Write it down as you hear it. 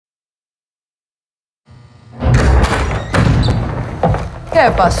¿Qué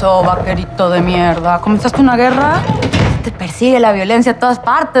pasó, vaquerito de mierda? ¿Comenzaste una guerra? Te persigue la violencia a todas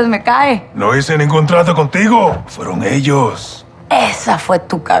partes, me cae. No hice ningún trato contigo. Fueron ellos. Esa fue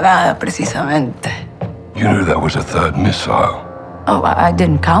tu cagada, precisamente. You knew that was a third missile. Oh, I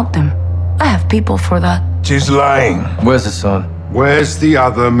didn't count them. I have people for that. She's lying. Where's Hassan? Where's the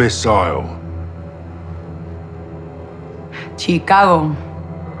other missile? Chicago.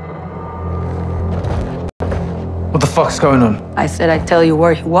 What the fuck's going on? I said I'd tell you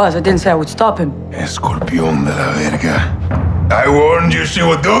where he was. I didn't say I would stop him. Escorpión de la verga. I warned you she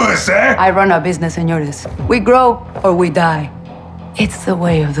would do this, eh? I run a business, señores. We grow or we die. It's the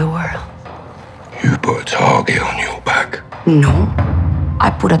way of the world. You put a target on your back. No. I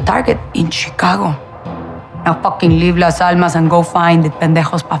put a target in Chicago. Now fucking leave Las Almas and go find the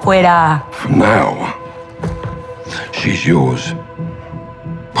pendejos pa' fuera. For now, she's yours.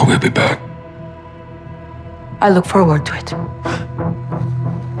 But we'll be back. I look forward to it.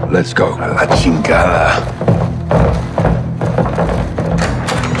 Let's go. A la chingada.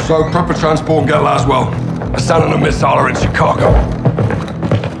 So, proper transport and get Laswell. Hassan and a missile are in Chicago.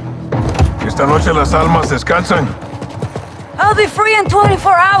 Esta noche las almas descansan. I'll be free in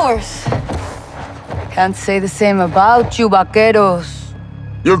 24 hours. Can't say the same about you, vaqueros.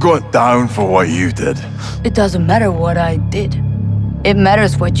 You're going down for what you did. It doesn't matter what I did. It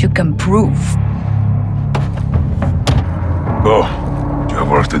matters what you can prove. Go. You have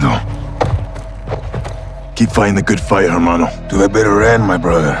work to do. Keep fighting the good fight, hermano. To the bitter end, my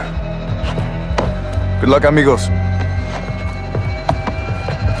brother. Good luck, amigos.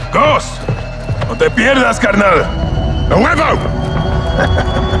 Ghost! No te pierdas, carnal. ¡A huevo!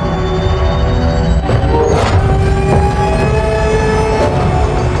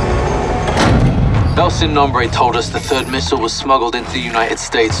 El Sin Nombre told us the third missile was smuggled into the United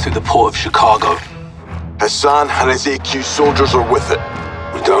States through the port of Chicago. Hassan and his EQ soldiers are with it.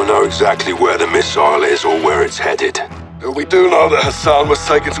 We don't know exactly where the missile is or where it's headed. But we do know that Hassan was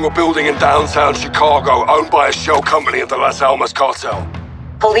taken to a building in downtown Chicago owned by a shell company of the Las Almas cartel.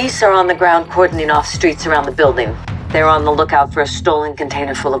 Police are on the ground cordoning off streets around the building. They're on the lookout for a stolen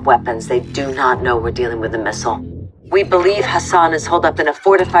container full of weapons. They do not know we're dealing with a missile. We believe Hassan is holed up in a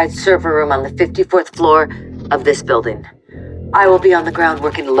fortified server room on the 54th floor of this building. I will be on the ground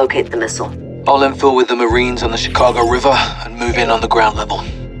working to locate the missile. I'll infill with the Marines on the Chicago River and move in on the ground level.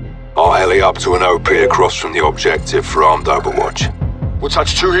 I'll heli up to an OP across from the objective for armed overwatch. We'll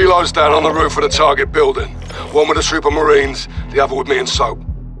touch 2 helos down on the roof of the target building. One with a troop of Marines, the other with me and Soap.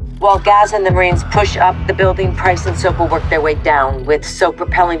 While Gaz and the Marines push up the building, Price and Soap will work their way down, with Soap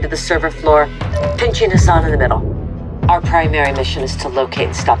propelling to the server floor, pinching Hassan in the middle. Our primary mission is to locate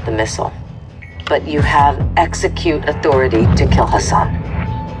and stop the missile. But you have execute authority to kill Hassan.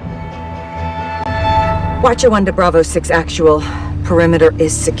 Watcher 1 to Bravo 6 actual. Perimeter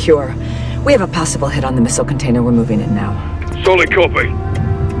is secure. We have a possible hit on the missile container. We're moving in now. Solid copy.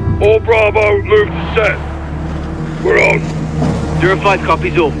 All Bravo, move to set. We're on. 05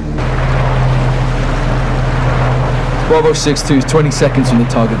 copies all. Bravo 6-2 is 20 seconds from the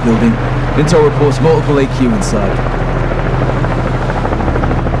target building. Intel reports multiple AQ inside.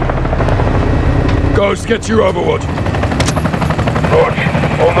 Ghost, get your overwatch. Roger,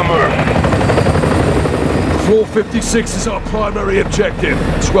 on the move. Floor 56 is our primary objective.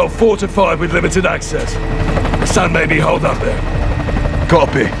 It's well fortified with limited access. The sun may be holed up there.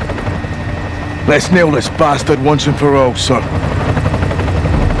 Copy. Let's nail this bastard once and for all, sir.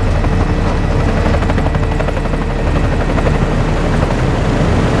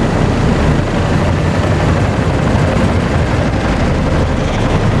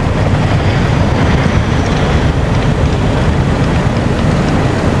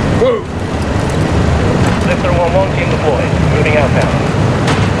 Victor 1-1, team deployed. Moving outbound.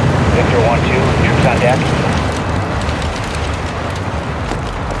 Victor 1-2, troops on deck.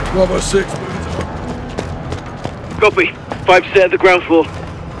 Bravo 6, moving to... Copy. 5 set at the ground floor.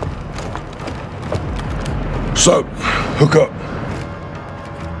 So, hook up.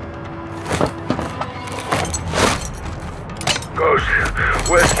 Ghost,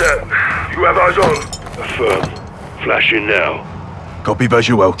 where's that? You have eyes on? Affirm. Flashing now. Copy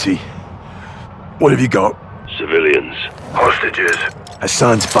visual, T. What have you got? Civilians. Hostages.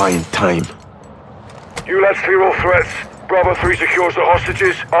 Hassan's buying time. You lads clear all threats. Bravo 3 secures the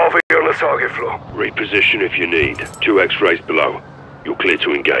hostages. I'll be on the target floor. Reposition if you need. 2 X-rays below. You're clear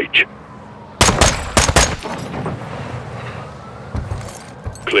to engage.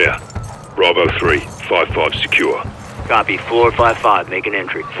 Clear. Bravo 3, 5-5 secure. Copy. Floor 5-5, making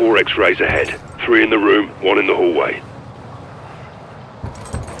entry. 4 X-rays ahead. 3 in the room, 1 in the hallway.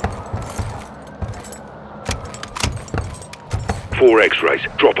 4 X-rays.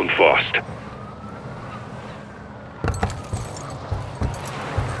 Drop them fast.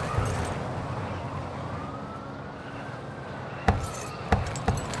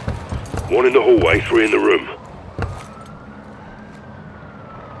 One in the hallway, 3 in the room.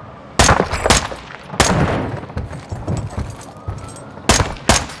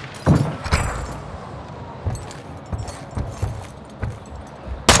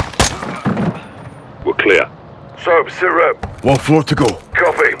 We're clear. So, sit rep. 1 floor to go.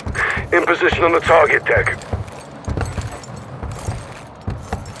 Copy. In position on the target deck.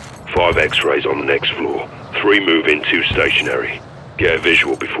 5 X-rays on the next floor. 3 move in, 2 stationary. Get a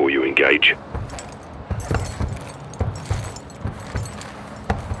visual before you engage.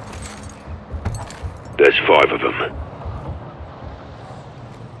 There's 5 of them.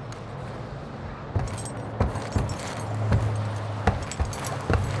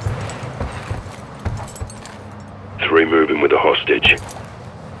 Three moving with a hostage.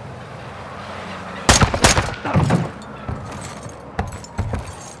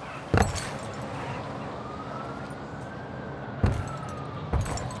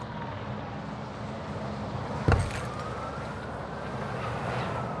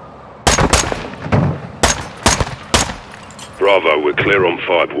 Bravo, we're clear on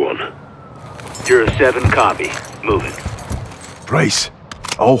 5-1. 07, copy. Moving. Price,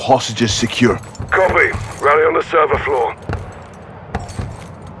 all hostages secure. Copy. Rally on the server floor.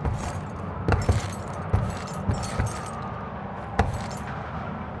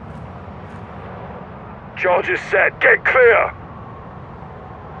 Charges set. Get clear.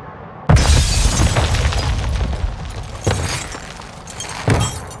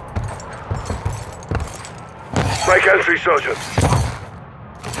 Make entry, Sergeant.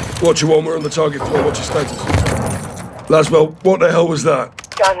 What you want? We're on the target floor. What's your status? Laswell, what the hell was that?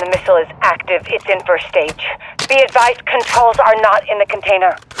 John, the missile is active. It's in first stage. Be advised, controls are not in the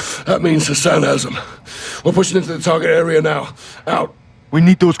container. That means Hassan has them. We're pushing into the target area now. Out. We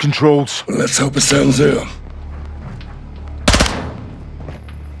need those controls. Let's hope Hassan's here.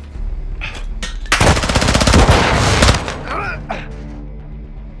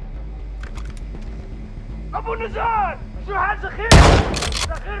 أبو نزار شو حال سخير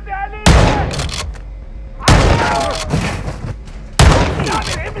سخير علي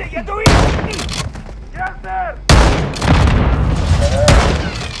يعمل عملي يا دوي ياسر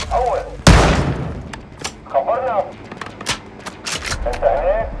أول خبرنا أنت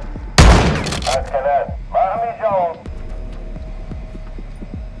هناك هات كلام ما عم يجاوب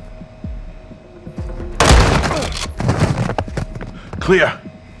Clear.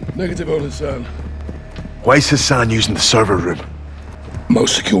 Negative on Hassan. Why is Hassan using the server room?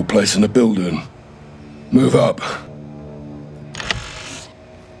 Most secure place in the building. Move up.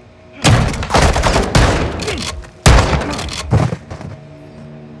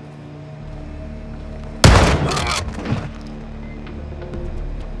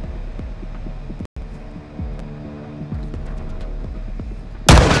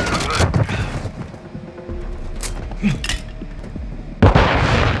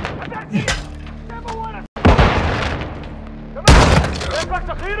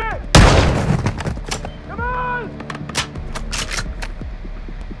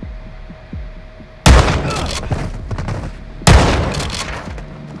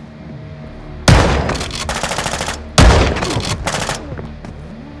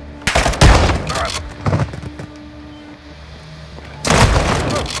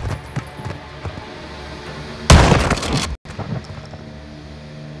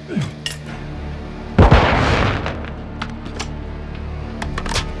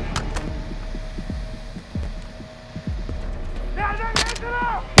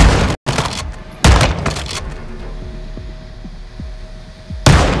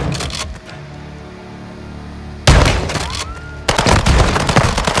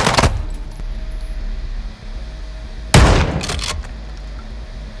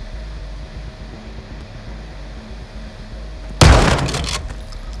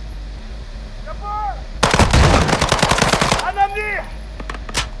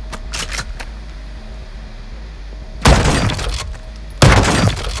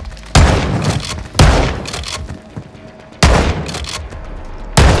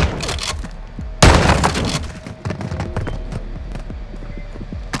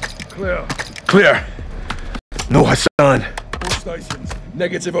 Clear. Clear. No Hassan. All stations.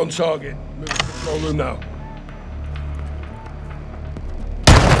 Negative on target. Move to control room now.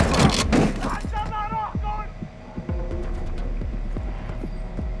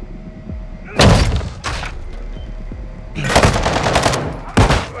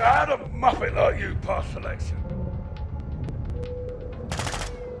 How the muppet like you pass selection?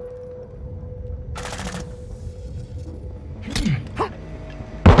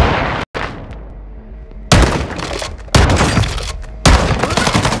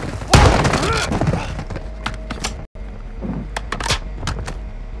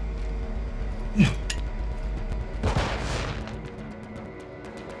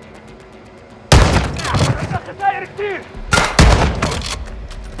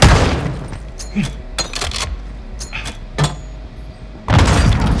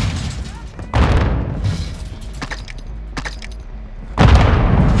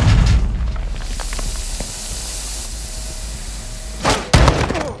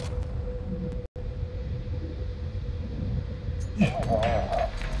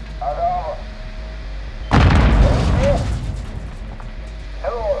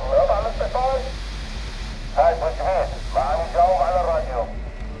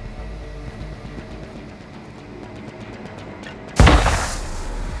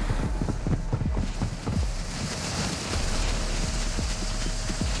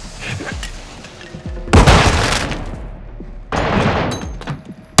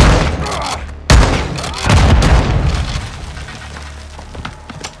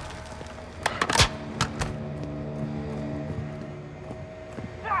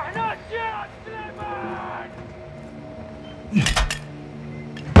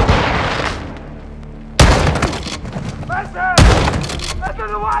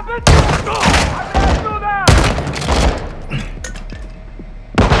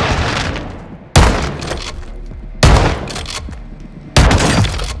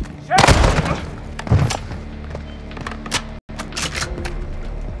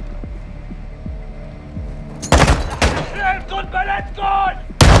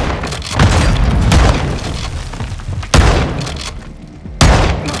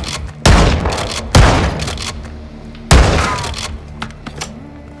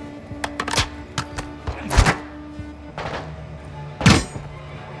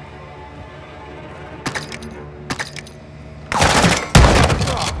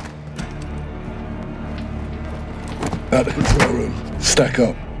 Out the control room. Stack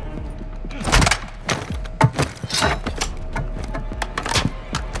up.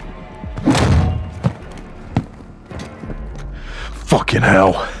 Fucking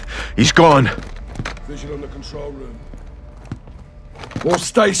hell. He's gone. Vision on the control room. All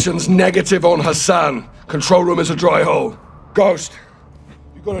stations negative on Hassan. Control room is a dry hole. Ghost,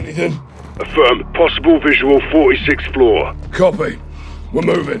 you got anything? Affirm. Possible visual 46th floor. Copy. We're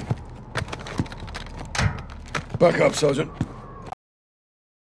moving. Back up, Sergeant.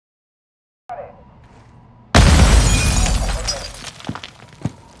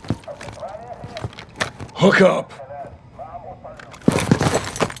 Hook up.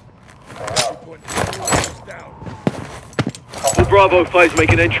 All Bravo 5's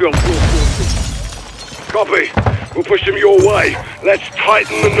making entry on floor 46. Copy. We'll push them your way. Let's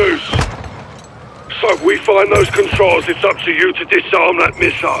tighten the noose. So we find those controls, it's up to you to disarm that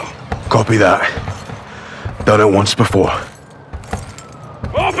missile. Copy that. Done it once before.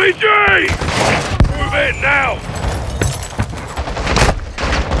 RPG! Move in now!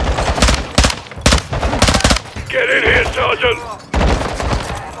 Get in here, Sergeant!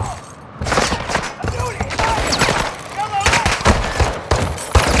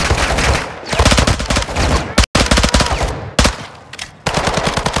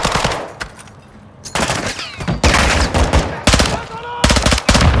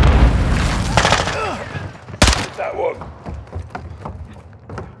 That one.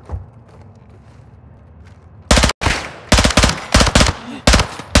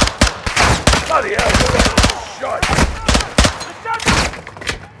 Bloody hell, shot.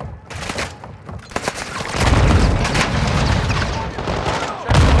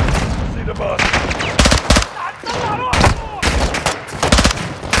 See the bus.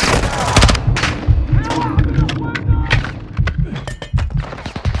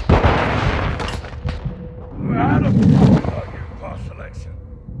 We're out of pass selection.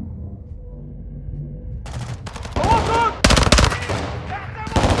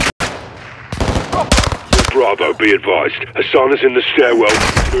 Bravo, be advised. Hassan is in the stairwell,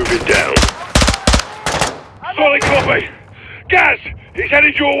 moving down. Solid copy! Gaz! He's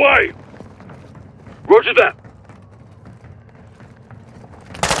headed your way! Roger that.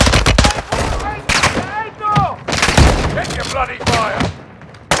 Get your bloody fire!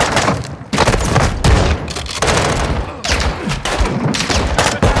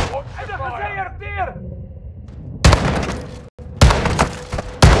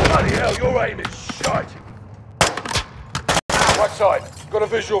 Bloody hell, your aim is shite! Right side, got a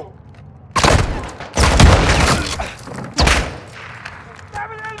visual.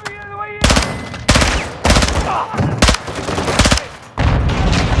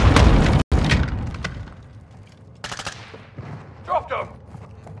 Dropped him!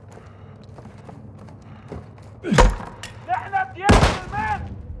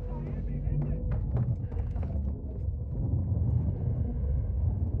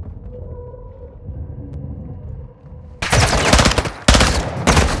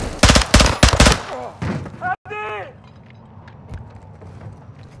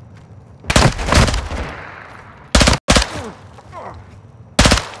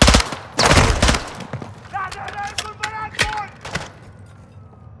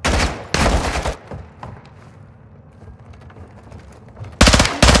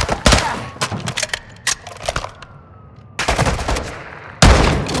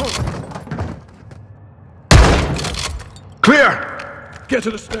 Get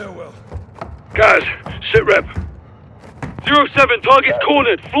to the stairwell. Guys, sit rep. 07, target's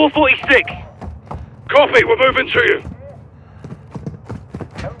cornered. Floor 46. Copy, we're moving to you.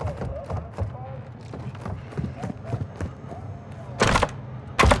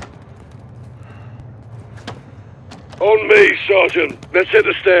 On me, Sergeant. Let's hit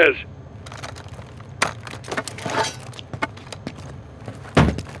the stairs.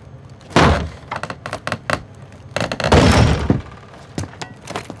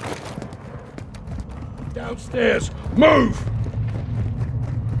 Downstairs. Move!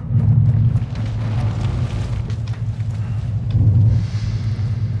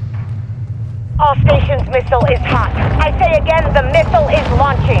 All stations, missile is hot. I say again, the missile is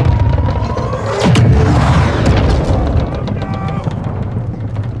launching.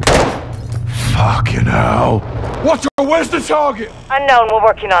 Fucking hell. Watch out, where's the target? Unknown, we're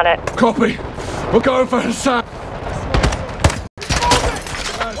working on it. Copy. We're going for Hassan.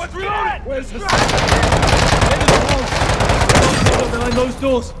 What's reloaded? Where's Hassan? Behind those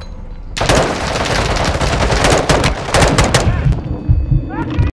doors.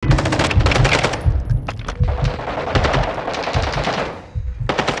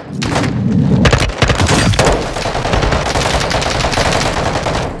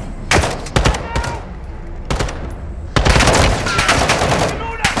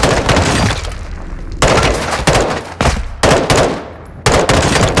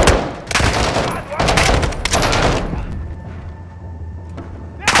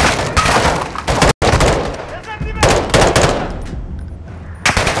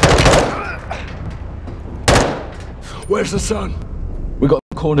 Where's the sun? We got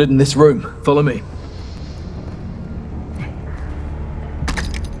cornered in this room. Follow me.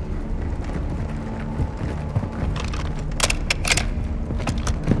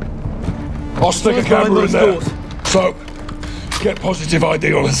 I'll stick a camera in there. So, get positive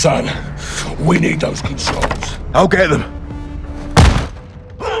ID on Hassan. We need those controls. I'll get them.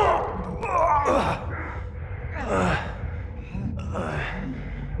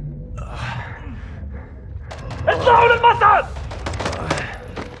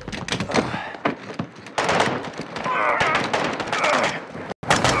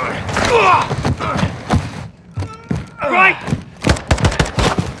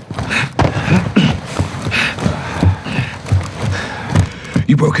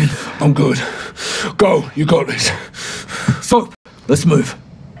 You broken? I'm good. Go, you got this. So, let's move.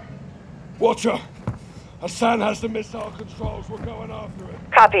 Watcher, Hassan has the missile controls. We're going after it.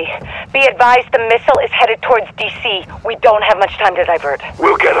 Copy. Be advised, the missile is headed towards DC. We don't have much time to divert.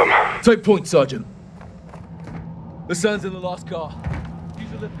 We'll get him. Take point, Sergeant. The sun's in the last car.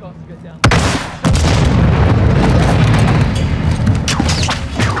 Use the lift car to get down.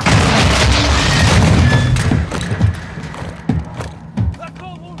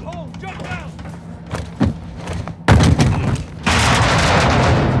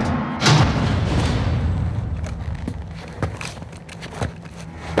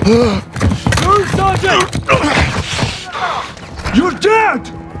 Move, Sergeant! You're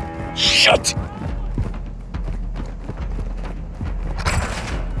dead! Shut!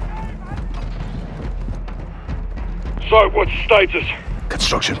 So, what's the status?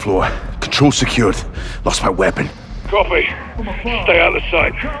 Construction floor. Control secured. Lost my weapon. Copy. Stay out of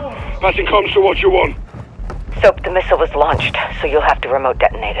sight. Passing comms to what you want. Soap, the missile was launched, so you'll have to remote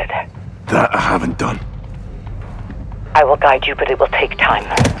detonate it. That I haven't done. I will guide you, but it will take time.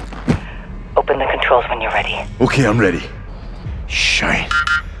 Open the controls when you're ready. Okay, I'm ready. Shite.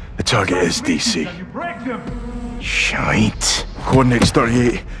 The target is DC. Shite. Coordinates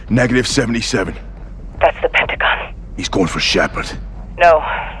 38, negative 77. That's the Pentagon. He's going for Shepard. No,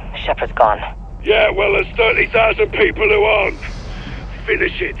 Shepard's gone. Yeah, well, there's 30,000 people who aren't.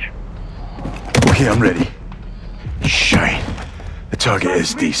 Finish it. Okay, I'm ready. Shite. The target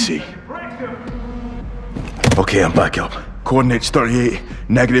is DC. Okay, I'm back up. Coordinates 38,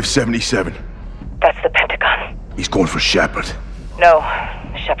 negative 77. That's the Pentagon. He's going for Shepard. No,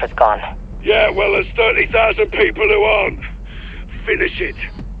 Shepard's gone. Yeah, well, there's 30,000 people who aren't. Finish it.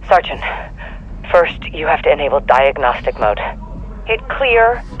 Sergeant, first you have to enable diagnostic mode. Hit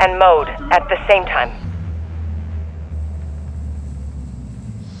clear and mode at the same time.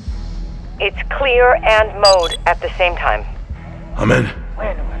 It's clear and mode at the same time. I'm in.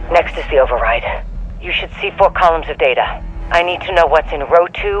 Next is the override. You should see 4 columns of data. I need to know what's in row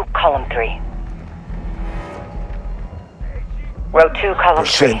 2, column 3. Row 2, column 3.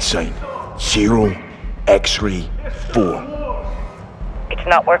 Percent sign. 0, X-ray, 4. It's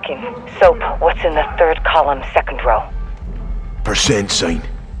not working. Soap, what's in the 3rd column, 2nd row? Percent sign.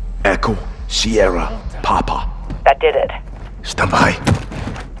 Echo, Sierra, Papa. That did it. Stand by.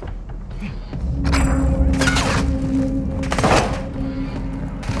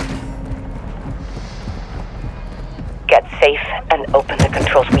 Get safe and open the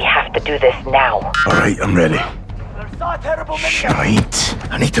controls. We have to do this now. All right, I'm ready.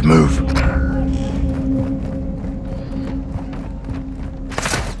 Shite. I need to move.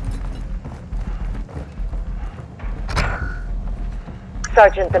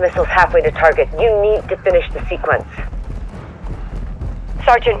 Sergeant, the missile's halfway to target. You need to finish the sequence.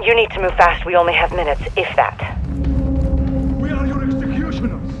 Sergeant, you need to move fast. We only have minutes, if that. We are your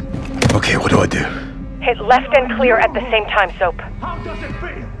executioners. Okay, what do I do? Hit left and clear at the same time, Soap. How does it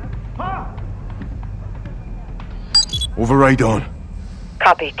feel? Huh? Override on.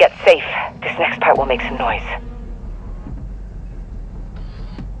 Copy. Get safe. This next part will make some noise.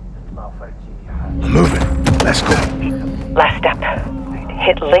 I'm moving. Let's go. Last step.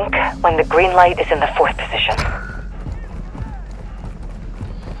 Hit link when the green light is in the 4th position.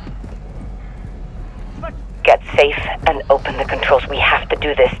 Get safe and open the controls. We have to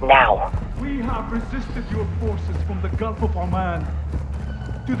do this now. We have resisted your forces from the Gulf of Oman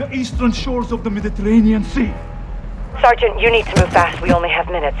to the eastern shores of the Mediterranean Sea. Sergeant, you need to move fast. We only have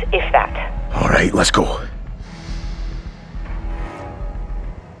minutes, if that. All right, let's go.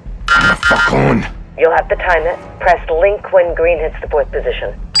 Come the fuck on. You'll have to time it. Press link when green hits the 4th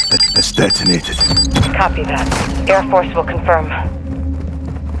position. It's detonated. Copy that. Air Force will confirm.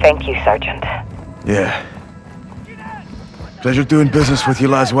 Thank you, Sergeant. Yeah. Pleasure doing business with you,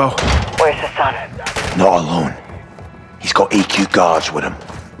 Laswell. Where's Hassan? Not alone. He's got AQ guards with him.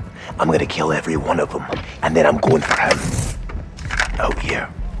 I'm gonna kill every one of them, and then I'm going for him. Out here.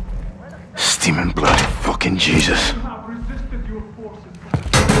 Steaming bloody fucking Jesus.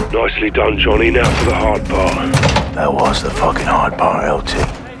 Nicely done, Johnny. Now for the hard part. That was the fucking hard part, LT.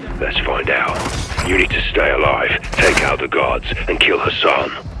 Let's find out. You need to stay alive, take out the guards, and kill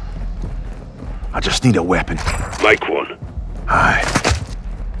Hassan. I just need a weapon. Make one. Aye.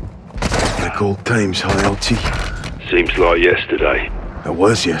 Like old times, huh, LT? Seems like yesterday. It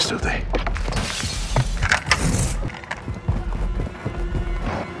was yesterday.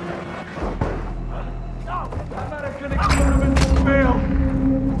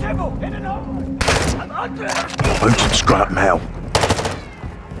 Found some scrap metal.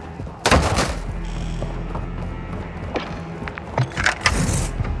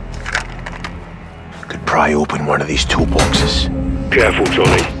 Could pry open one of these toolboxes. Careful,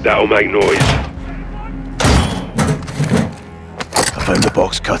 Johnny. That'll make noise. I found the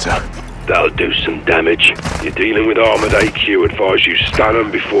box cutter. That'll do some damage. You're dealing with armored AQ. Advise you stun them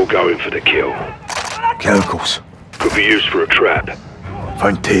before going for the kill. Chemicals. Could be used for a trap.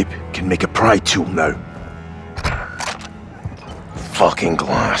 Found tape. Can make a pry tool now. Fucking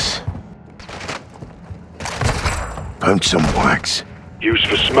glass. Found some wax. Used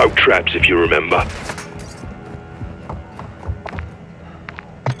for smoke traps, if you remember.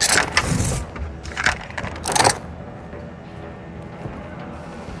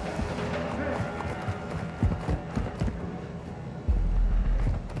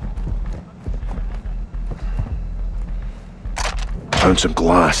 Found some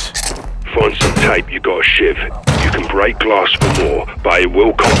glass. Find some tape, you got a shiv. You can break glass for more, but it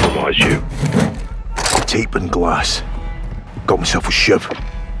will compromise you. Tape and glass. Got myself a shiv.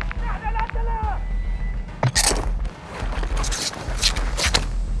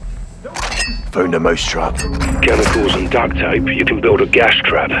 Found a mousetrap. Chemicals and duct tape, you can build a gas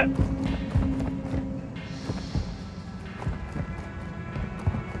trap.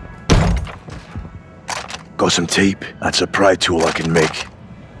 Got some tape. That's a pry tool I can make.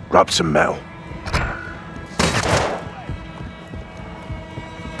 Wrap some metal.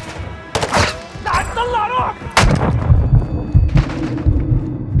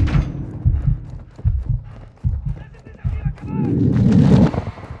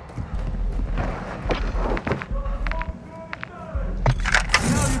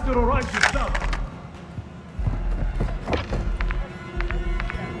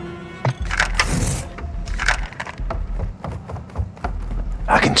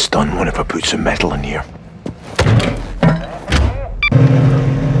 I can stun one if I put some metal in here.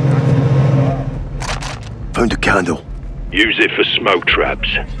 Found a candle. Use it for smoke traps.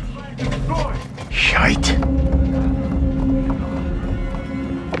 Shite.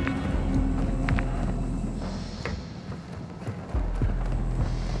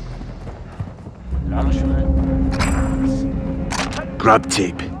 Grab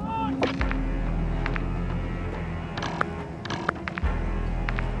tape.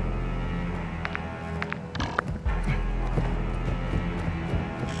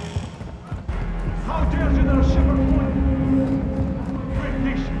 How dare you there, Shepard?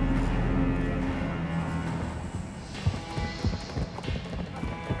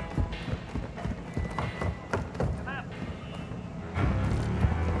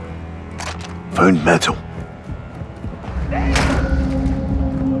 Found metal.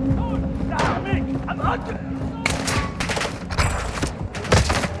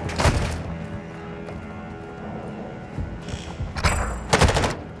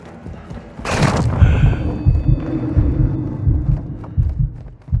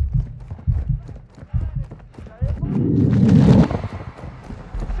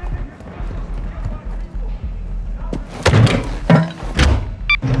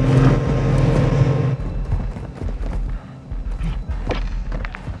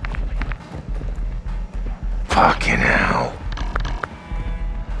 Fucking hell.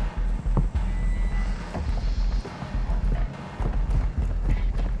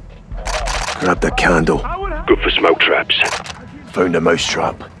 Grab the candle. Good for smoke traps. Found a mouse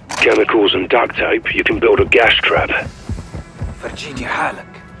trap. Chemicals and duct tape, you can build a gas trap. فرجيني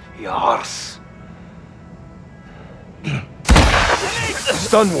حالك يا عرس.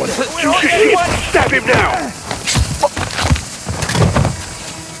 Stun one. Shit! Stab him now!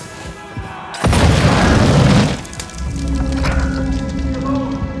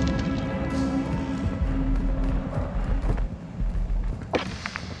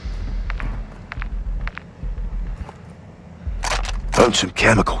 Found some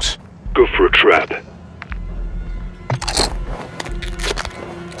chemicals. Good for a trap.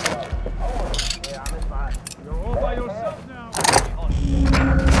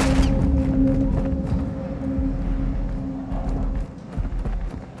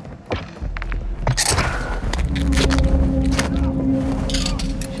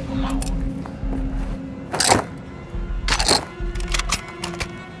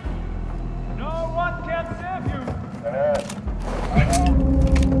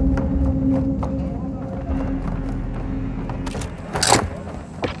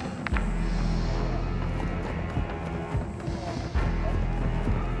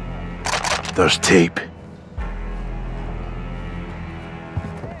 There's tape.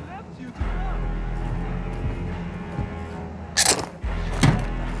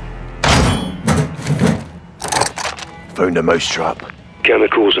 Found a mouse trap.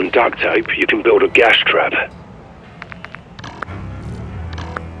 Chemicals and duct tape, you can build a gas trap.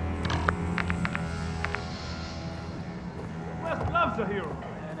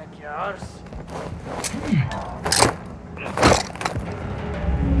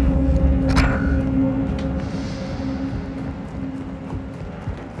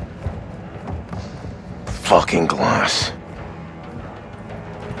 Fucking glass.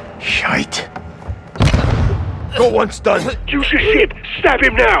 Shite. Got one stun. Use your shit! Stab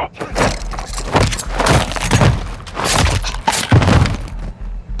him now!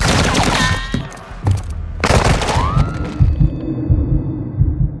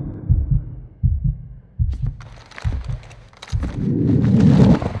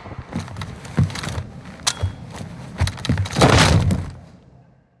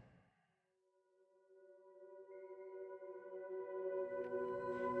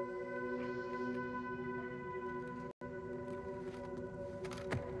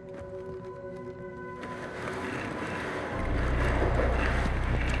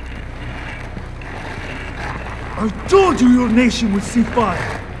 I told you your nation would see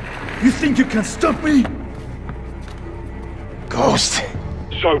fire. You think you can stop me? Ghost.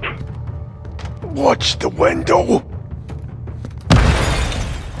 Soap. Watch the window.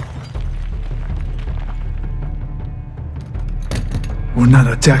 We're not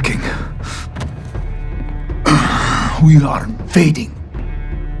attacking. We are invading.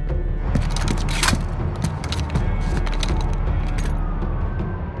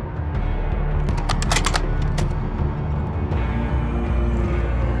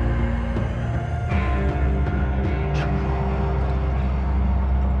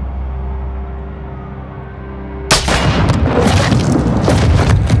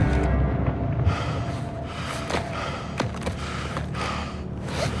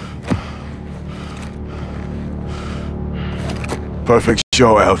 Perfect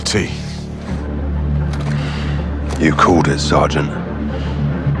show, LT. You called it, Sergeant.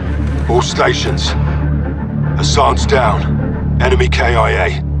 All stations. Hassan's down. Enemy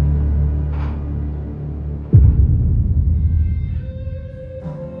KIA.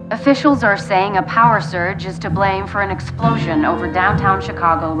 Officials are saying a power surge is to blame for an explosion over downtown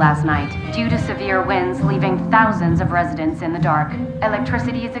Chicago last night, due to severe winds leaving thousands of residents in the dark.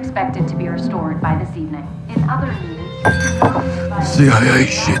 Electricity is expected to be restored by this evening. In other news... CIA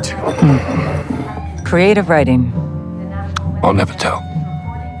shit. Creative writing. I'll never tell.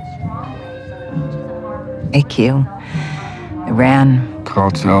 AQ. Iran.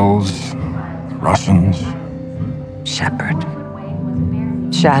 Cartels. Russians. Shepard.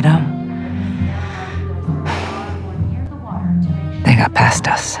 Shadow. got past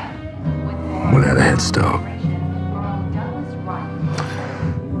us. We'll have a head start.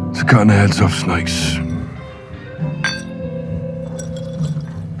 It's cutting the heads off snakes.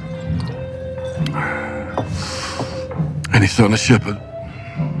 Any son of Shepherd?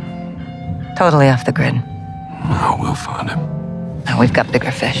 Totally off the grid. Oh, we'll find him. Now we've got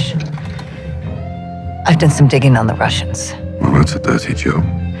bigger fish. I've done some digging on the Russians. Well, that's a dirty job.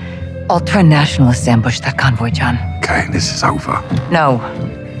 Ultra-nationalists ambushed that convoy, John. Okay, this is over. No,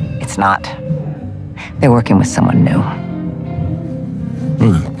 it's not. They're working with someone new.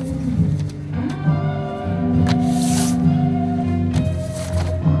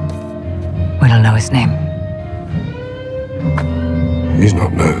 We don't know his name. He's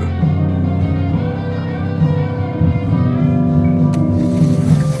not new.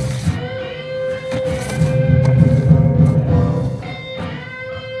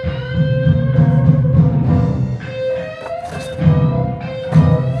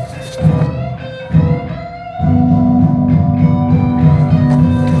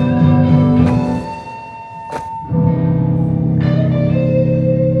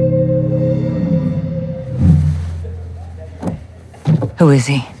 Who is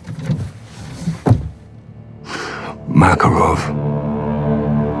he? Makarov.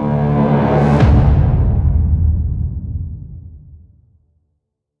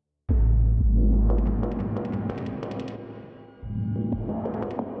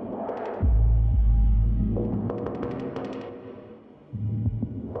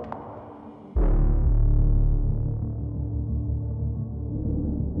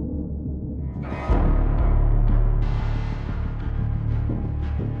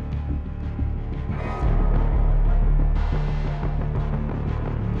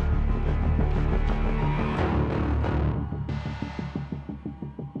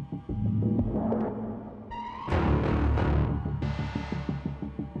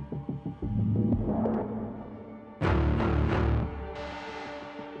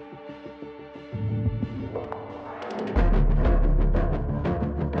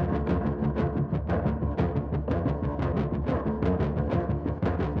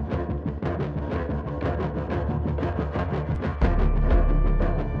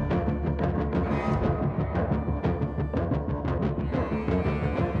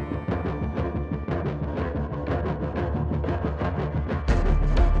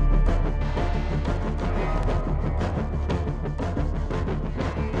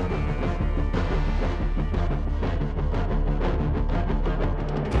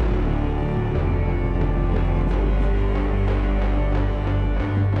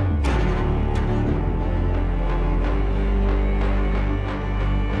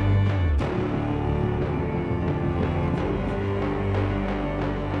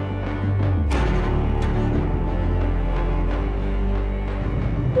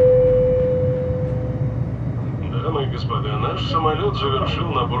 Дамы и господа, наш самолет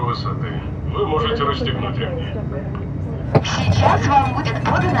завершил набор высоты. Вы можете расстегнуть ремни. Сейчас вам будет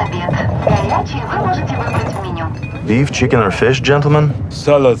подан обед. Горячий вы можете выбрать в меню. Beef, chicken, or fish, gentlemen?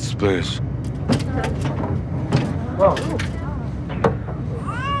 Salads, please.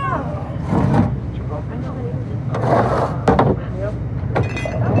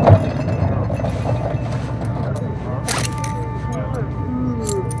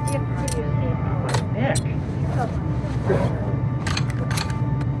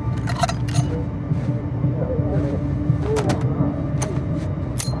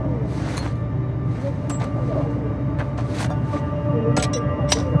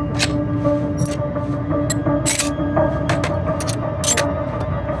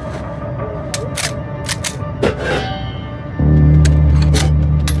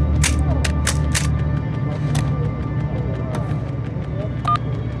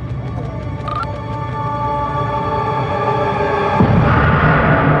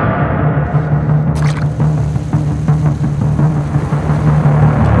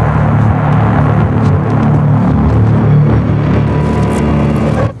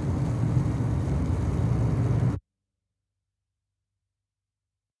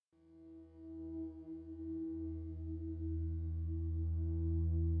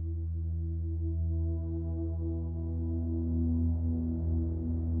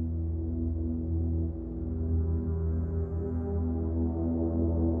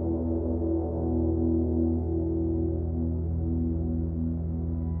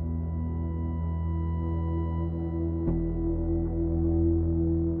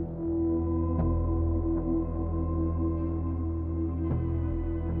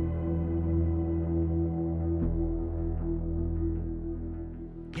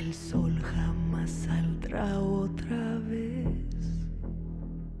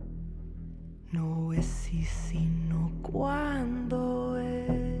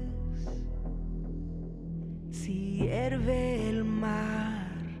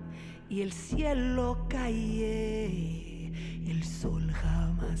 y el cielo cae, el sol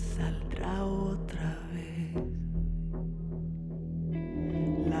jamás saldrá otra vez.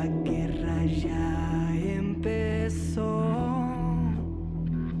 La guerra ya empezó.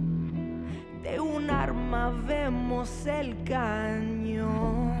 De un arma vemos el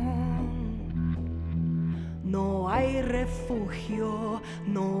cañón. No hay refugio,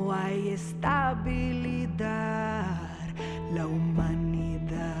 no hay estabilidad. La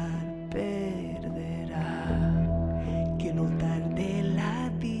humanidad perderá. Que no tarde el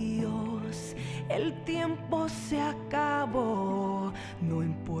adiós, el tiempo se acabó. No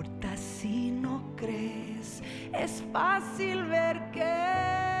importa si no crees, es fácil ver que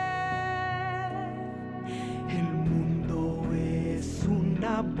el mundo es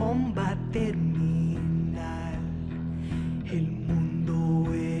una bomba terminal. El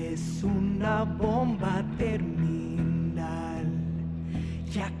mundo es una bomba terminal.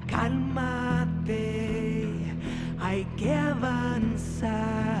 Ya cálmate, hay que avanzar.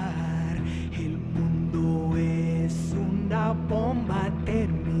 El mundo es una bomba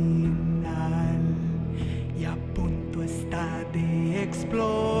terminal y a punto está de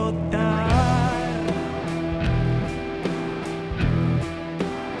explotar.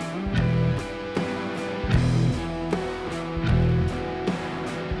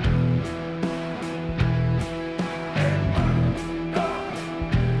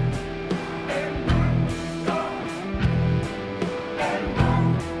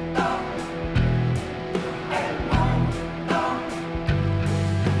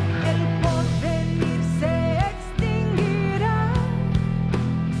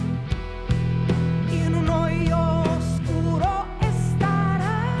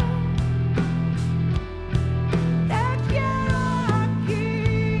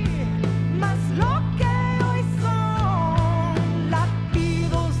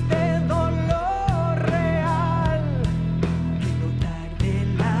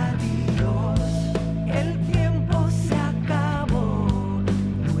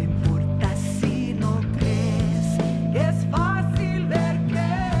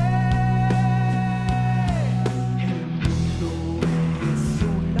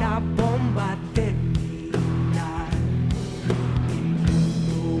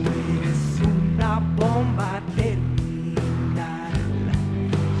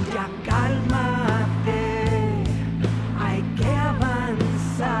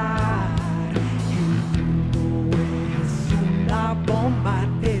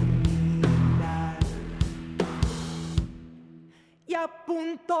 Y a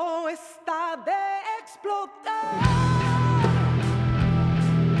punto está de explotar.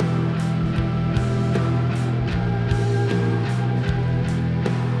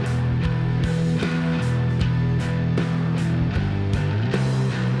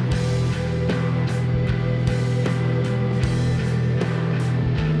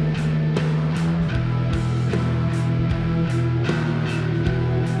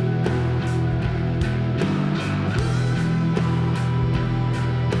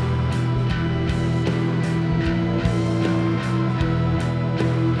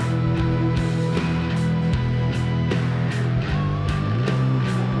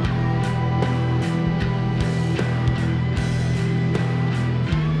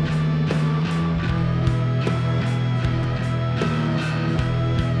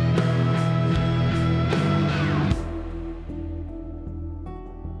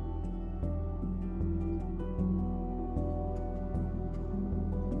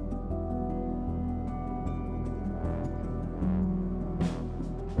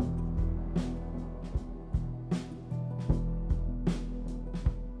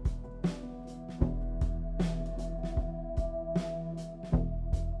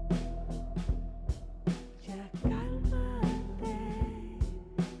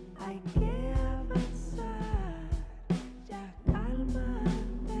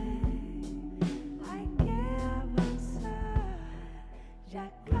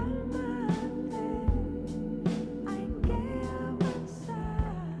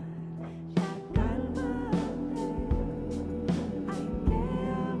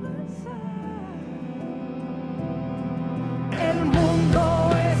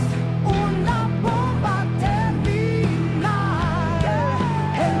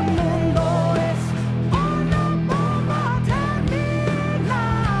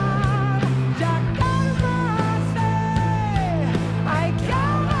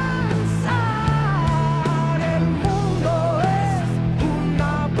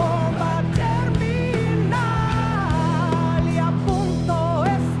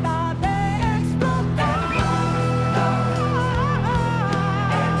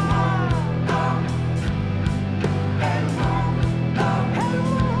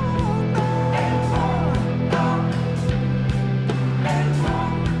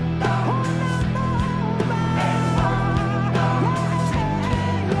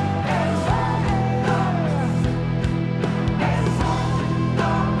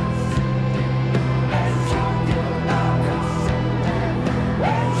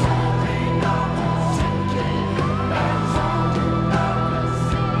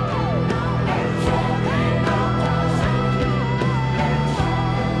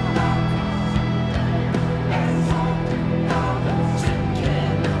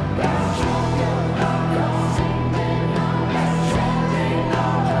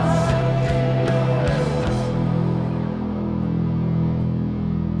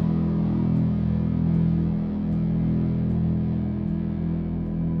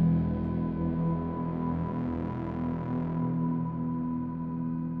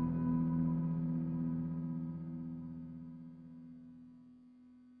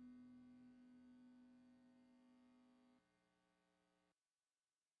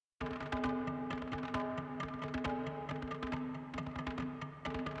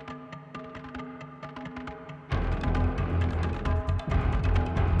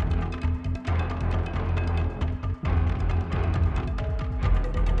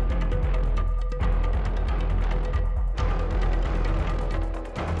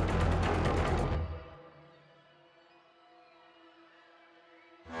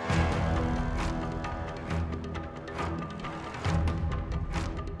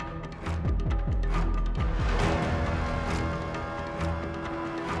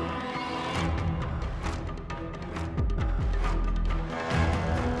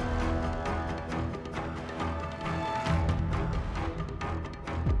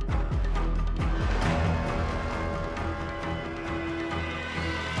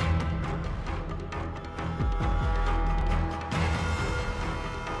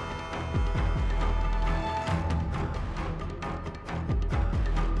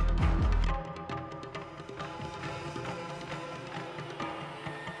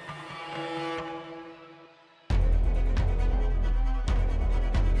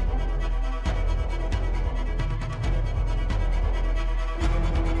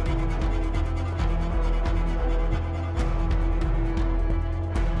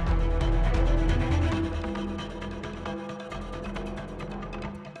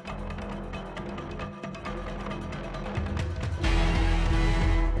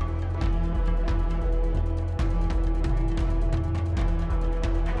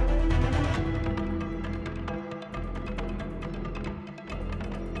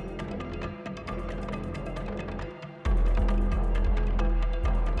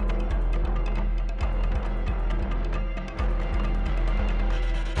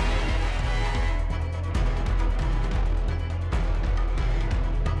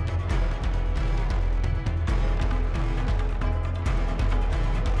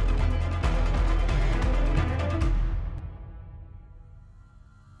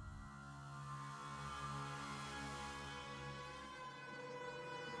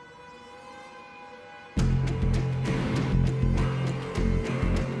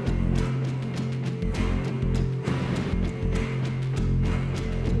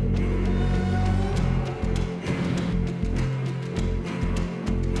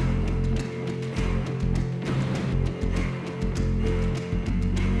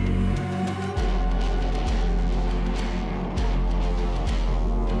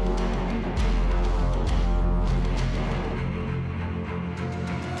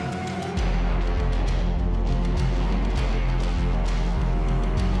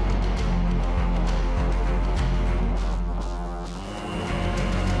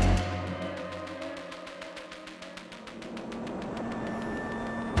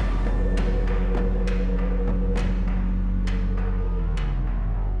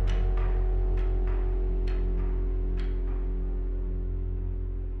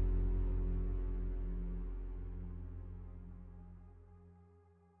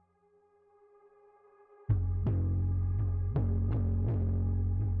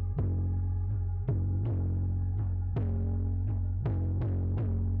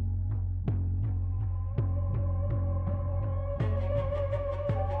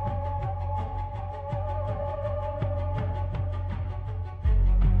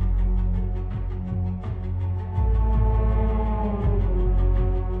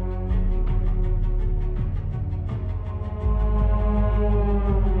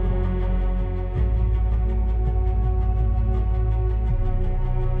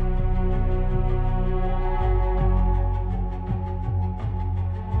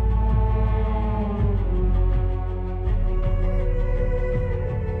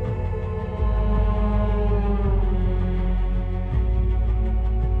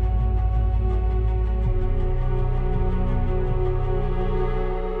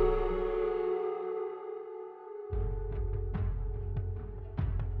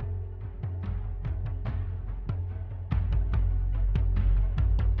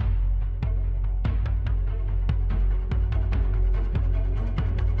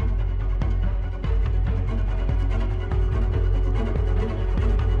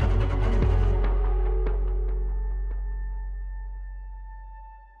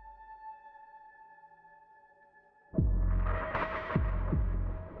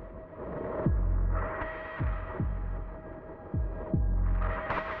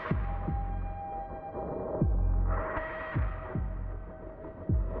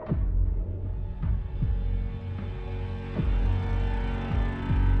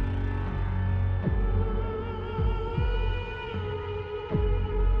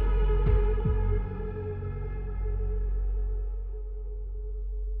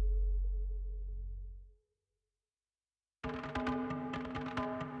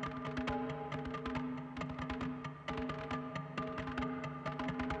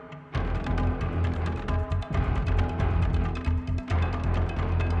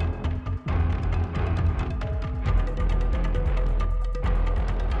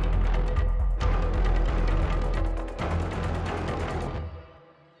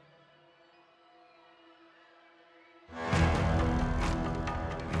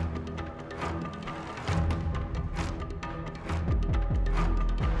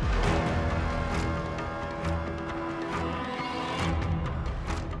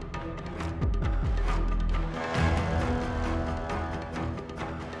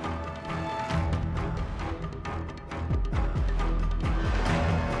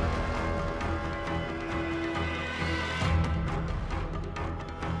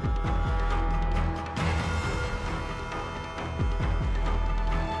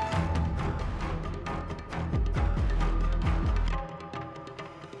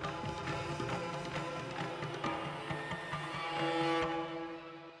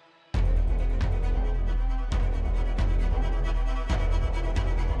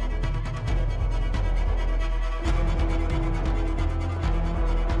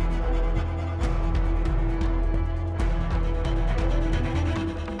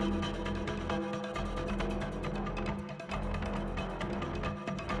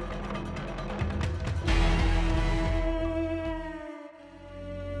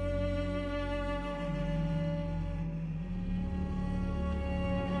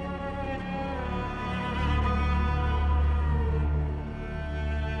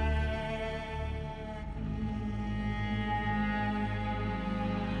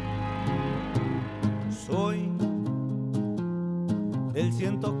 el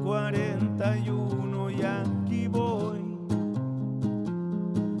 141 y aquí voy.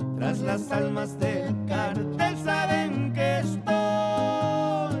 Tras las almas del cartel saben que estoy.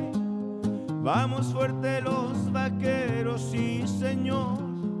 Vamos fuerte los vaqueros, sí señor.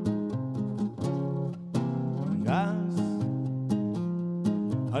 Gas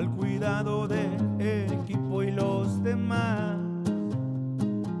al cuidado del equipo y los demás.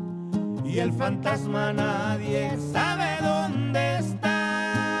 Y el fantasma nadie sabe dónde está.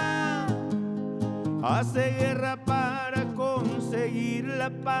 Hace guerra para conseguir la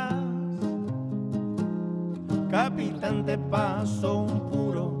paz. Capitán, te paso un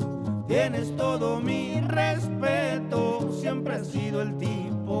puro. Tienes todo mi respeto. Siempre has sido el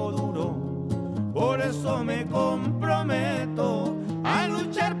tipo duro. Por eso me comprometo a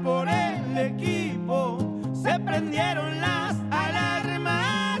luchar por el equipo. Se prendieron las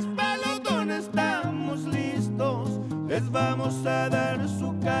alarmas. Pelotón, estamos listos. Les vamos a dar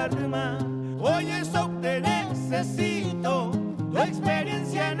su karma. Oye, Soap, te necesito. Tu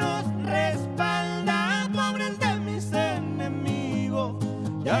experiencia nos respalda. Pobres de mis enemigos.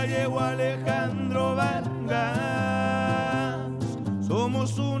 Ya llegó Alejandro Vargas.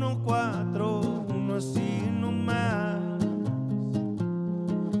 Somos 1-4-1 así nomás.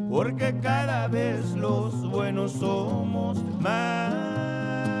 Porque cada vez los buenos somos más.